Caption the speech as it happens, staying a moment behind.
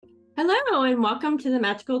Hello and welcome to the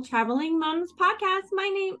Magical Traveling Moms podcast. My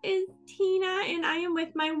name is Tina and I am with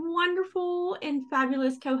my wonderful and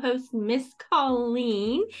fabulous co-host, Miss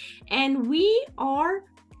Colleen, and we are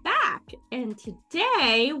back. And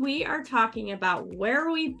today we are talking about where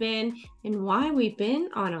we've been and why we've been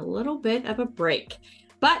on a little bit of a break.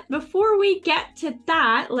 But before we get to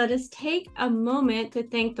that, let us take a moment to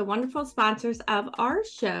thank the wonderful sponsors of our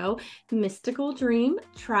show, Mystical Dream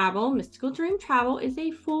Travel. Mystical Dream Travel is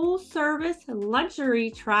a full-service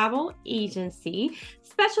luxury travel agency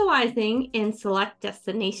specializing in select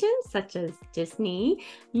destinations such as Disney,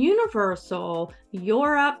 Universal,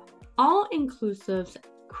 Europe, all-inclusives,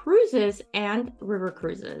 cruises, and river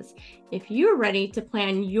cruises. If you're ready to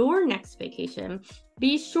plan your next vacation,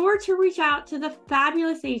 be sure to reach out to the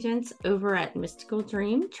fabulous agents over at Mystical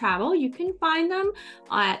Dream Travel. You can find them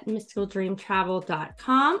at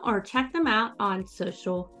mysticaldreamtravel.com or check them out on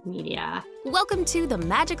social media. Welcome to the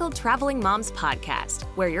Magical Traveling Moms podcast,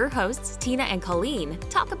 where your hosts, Tina and Colleen,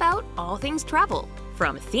 talk about all things travel.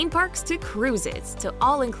 From theme parks to cruises to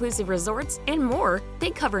all-inclusive resorts and more, they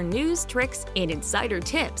cover news, tricks, and insider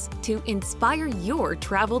tips to inspire your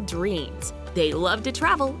travel dreams. They love to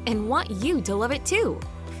travel and want you to love it too.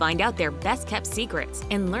 Find out their best-kept secrets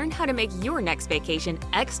and learn how to make your next vacation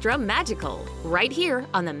extra magical right here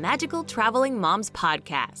on the Magical Traveling Moms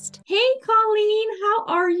podcast. Hey, Colleen, how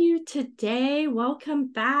are you today?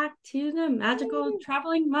 Welcome back to the Magical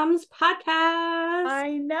Traveling Moms podcast.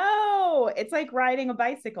 I know. It's like riding a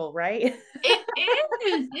bicycle, right?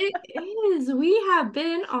 It is. We have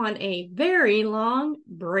been on a very long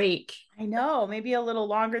break. I know, maybe a little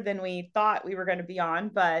longer than we thought we were going to be on,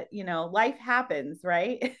 but life happens,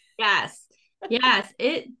 right? Yes,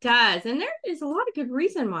 it does. And there is a lot of good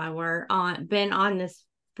reason why we're been on this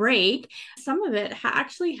break. Some of it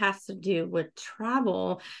actually has to do with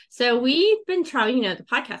travel. So we've been traveling, the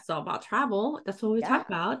podcast is all about travel. That's what we talk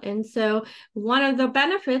about. And so one of the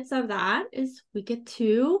benefits of that is we get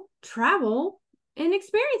to travel and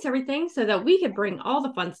experience everything so that we could bring all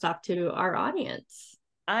the fun stuff to our audience.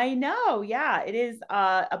 I know. Yeah, it is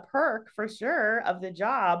a perk for sure of the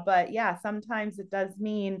job. But yeah, sometimes it does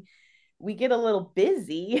mean we get a little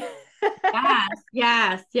busy.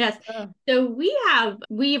 Yes. So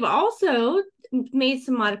we've also made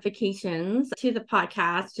some modifications to the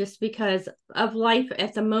podcast just because of life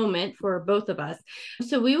at the moment for both of us.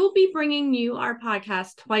 So we will be bringing you our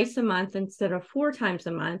podcast twice a month instead of 4 times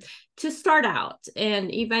a month to start out.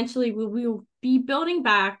 And eventually we will be building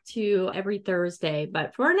back to every Thursday.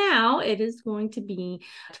 But for now, it is going to be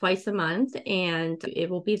twice a month and it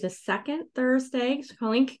will be the second Thursday. So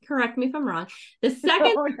Colleen can correct me if I'm wrong. The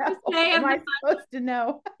second Thursday of the month. Supposed to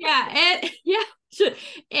know?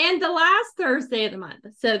 And the last Thursday of the month.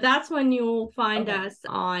 So that's when you'll find us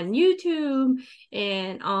on YouTube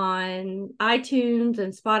and on iTunes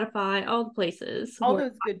and Spotify, all the places. All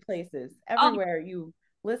those good places, everywhere you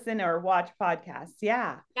listen or watch podcasts.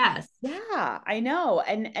 Yeah. Yes. Yeah, I know.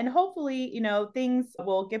 And hopefully, things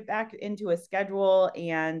will get back into a schedule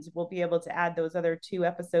and we'll be able to add those other 2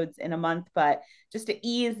 episodes in a month. But just to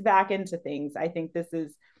ease back into things, I think this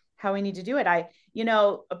is how we need to do it.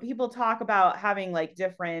 People talk about having like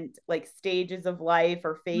different like stages of life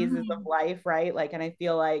or phases of life, right? Like, and I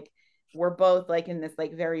feel like we're both like in this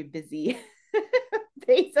like very busy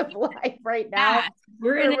phase of life right now.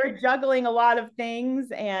 We're juggling a lot of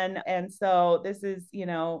things. And so this is,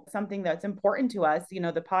 something that's important to us.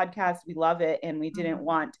 The podcast, we love it and we didn't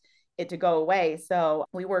want it to go away. So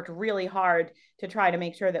we worked really hard to try to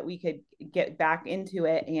make sure that we could get back into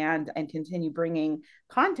it and continue bringing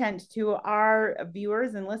content to our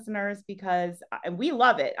viewers and listeners because we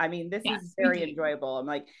love it. I mean, this is very enjoyable. I'm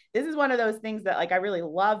like, this is one of those things that like I really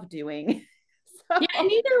love doing. Yeah, and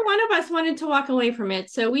neither one of us wanted to walk away from it.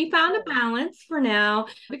 So we found a balance for now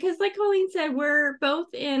because like Colleen said, we're both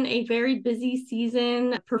in a very busy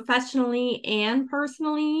season professionally and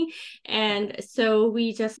personally. And so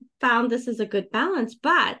we just found this is a good balance.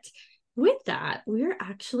 But with that, we're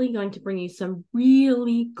actually going to bring you some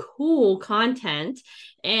really cool content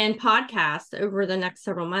and podcasts over the next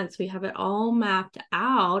several months. We have it all mapped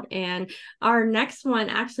out. And our next one,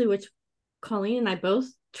 actually, which Colleen and I both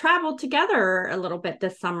traveled together a little bit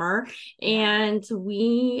this summer, and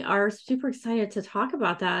we are super excited to talk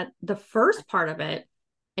about that, the first part of it,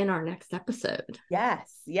 in our next episode.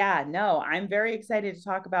 Yes. Yeah. No, I'm very excited to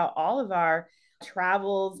talk about all of our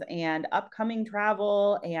travels and upcoming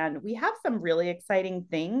travel. And we have some really exciting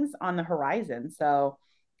things on the horizon. So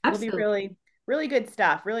it'll be really, really good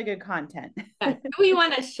stuff, really good content. Do we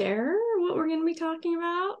want to share what we're going to be talking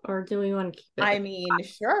about, or do we want to keep it? I mean,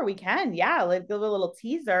 sure, we can. Yeah, like give a little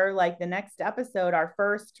teaser. Like the next episode, our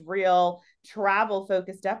first real travel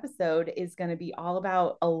focused episode is going to be all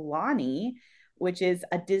about Aulani, which is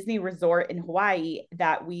a Disney resort in Hawaii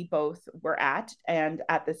that we both were at and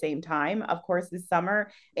at the same time, of course, this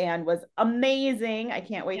summer, and was amazing. I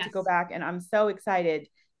can't wait to go back, and I'm so excited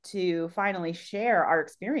to finally share our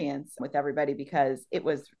experience with everybody because it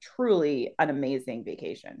was truly an amazing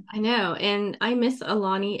vacation. I know. And I miss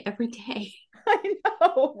Aulani every day. I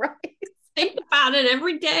know, right? Think about it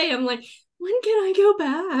every day. I'm like, when can I go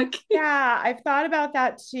back? Yeah, I've thought about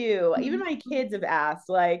that too. Even my kids have asked,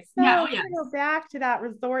 like, so Yeah, we're gonna go back to that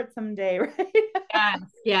resort someday, right?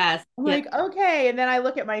 Yes. I'm like, okay. And then I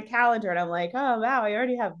look at my calendar and I'm like, oh wow, I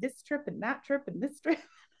already have this trip and that trip and this trip.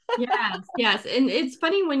 Yes. And it's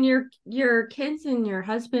funny when your kids and your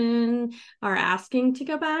husband are asking to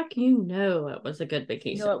go back, it was a good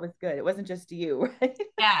vacation. It was good. It wasn't just you, right?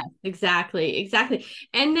 Yeah, exactly.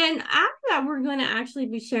 And then after that, we're going to actually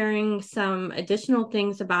be sharing some additional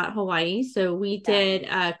things about Hawaii. So we did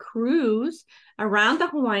a cruise around the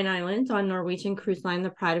Hawaiian Islands on Norwegian Cruise Line, the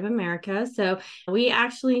Pride of America. So we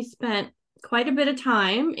actually spent quite a bit of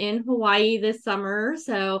time in Hawaii this summer.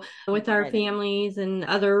 So with our families and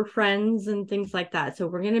other friends and things like that. So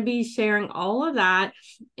we're going to be sharing all of that.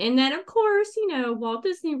 And then of course, Walt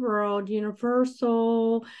Disney World,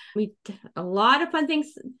 Universal, we did a lot of fun things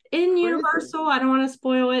in Universal. I don't want to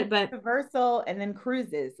spoil it, but Universal and then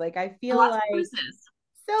cruises. Like I feel like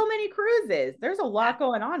so many cruises. There's a lot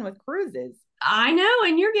going on with cruises. I know,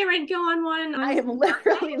 and you're getting ready to go on one. I am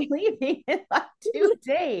literally leaving in like 2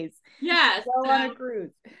 days. Yes, go on a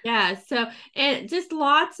cruise. Yeah, so and just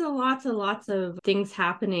lots of things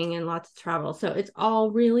happening and lots of travel. So it's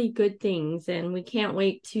all really good things, and we can't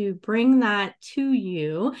wait to bring that to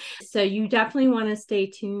you. So you definitely want to stay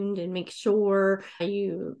tuned and make sure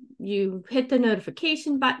you hit the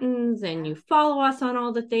notification buttons and you follow us on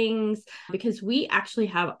all the things, because we actually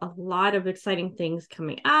have a lot of exciting things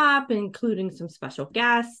coming up, including some special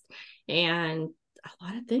guests and a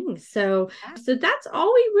lot of things. So that's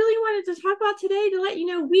all we really wanted to talk about today, to let you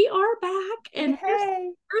know we are back and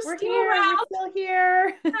we're still here. around. We're still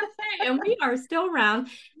here. And we are still around.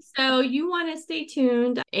 So you want to stay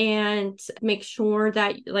tuned and make sure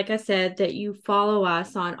that, like I said, that you follow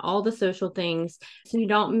us on all the social things so you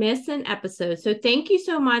don't miss an episode. So thank you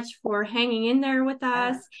so much for hanging in there with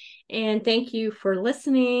us. And thank you for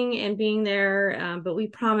listening and being there. But we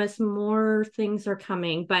promise more things are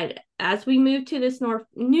coming. But as we move to this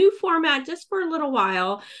new format, just for a little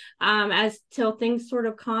while, till things sort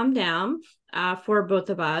of calm down for both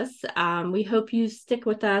of us, we hope you stick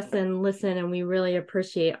with us and listen. And we really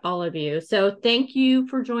appreciate all of you. So thank you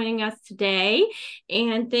for joining us today.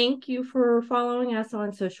 And thank you for following us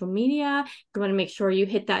on social media. You want to make sure you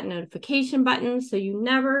hit that notification button so you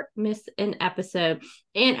never miss an episode.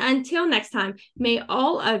 And until next time, may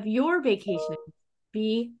all of your vacations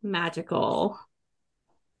be magical.